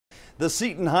The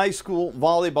Seton High School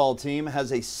volleyball team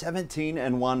has a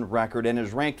 17-1 record and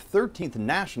is ranked 13th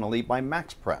nationally by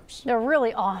Max Preps. They're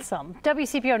really awesome.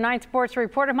 WCPO 9 Sports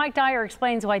reporter Mike Dyer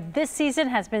explains why this season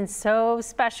has been so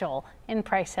special in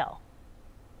Price Hill.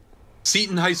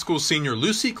 Seton High School senior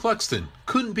Lucy Cluxton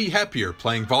couldn't be happier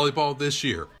playing volleyball this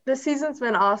year. This season's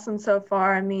been awesome so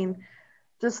far. I mean,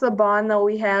 just the bond that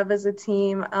we have as a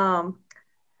team.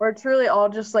 We're truly all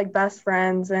just like best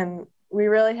friends, and we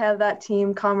really have that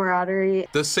team camaraderie.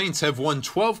 The Saints have won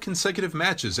 12 consecutive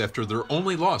matches after their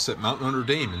only loss at Mount Notre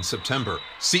Dame in September.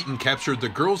 Seton captured the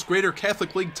Girls Greater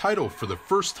Catholic League title for the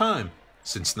first time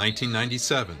since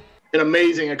 1997. An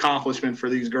amazing accomplishment for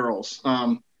these girls.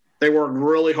 They worked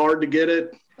really hard to get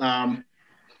it. But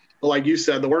like you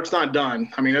said, the work's not done.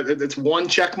 I mean, it's one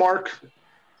check mark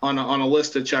on a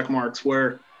list of check marks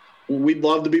where we'd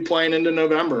love to be playing into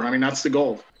November. I mean, that's the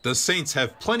goal. The Saints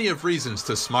have plenty of reasons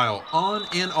to smile on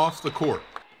and off the court.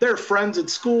 They're friends at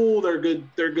school. They're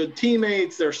good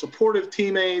teammates. They're supportive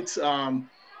teammates.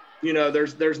 You know,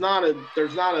 there's not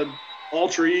a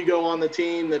alter ego on the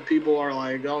team that people are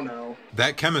like, oh no.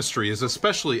 That chemistry is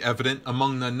especially evident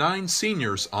among the 9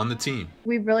 seniors on the team.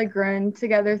 We've really grown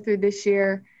together through this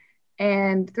year,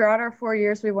 and throughout our 4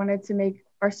 years, we wanted to make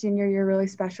our senior year really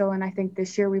special. And I think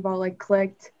this year we've all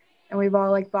clicked. And we've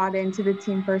all bought into the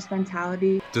team first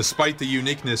mentality. Despite the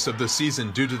uniqueness of the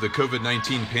season due to the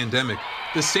COVID-19 pandemic,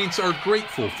 the Saints are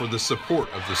grateful for the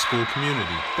support of the school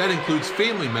community. That includes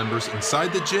family members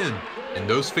inside the gym and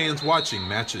those fans watching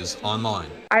matches online.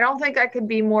 I don't think I could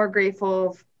be more grateful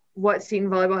of what Seton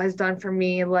Volleyball has done for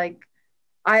me.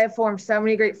 I have formed so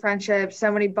many great friendships,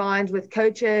 so many bonds with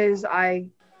coaches. I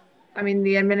mean,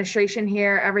 the administration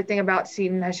here, everything about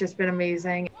Seton has just been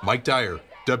amazing. Mike Dyer,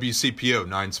 WCPO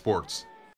 9 Sports.